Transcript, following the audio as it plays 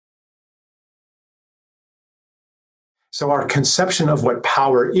So our conception of what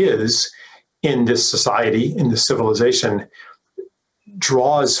power is in this society, in this civilization,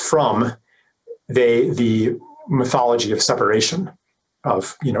 draws from the mythology of separation,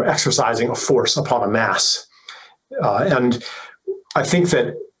 of exercising a force upon a mass. And I think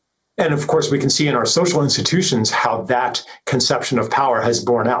that, and of course we can see in our social institutions how that conception of power has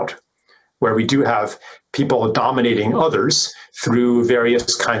borne out, where we do have people dominating others through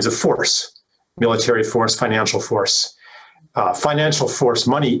various kinds of force, military force, financial force. Financial force,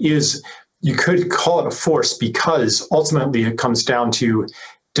 money is, you could call it a force because ultimately it comes down to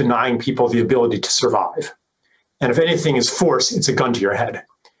denying people the ability to survive. And if anything is force, it's a gun to your head.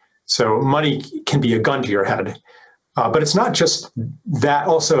 So money can be a gun to your head. But it's not just that.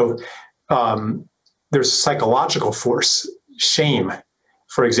 Also, there's psychological force. Shame,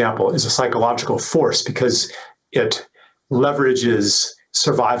 for example, is a psychological force because it leverages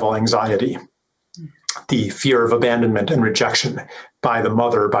survival anxiety, the fear of abandonment and rejection by the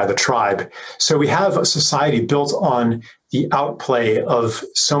mother, by the tribe. So we have a society built on the outplay of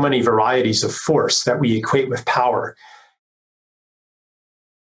so many varieties of force that we equate with power.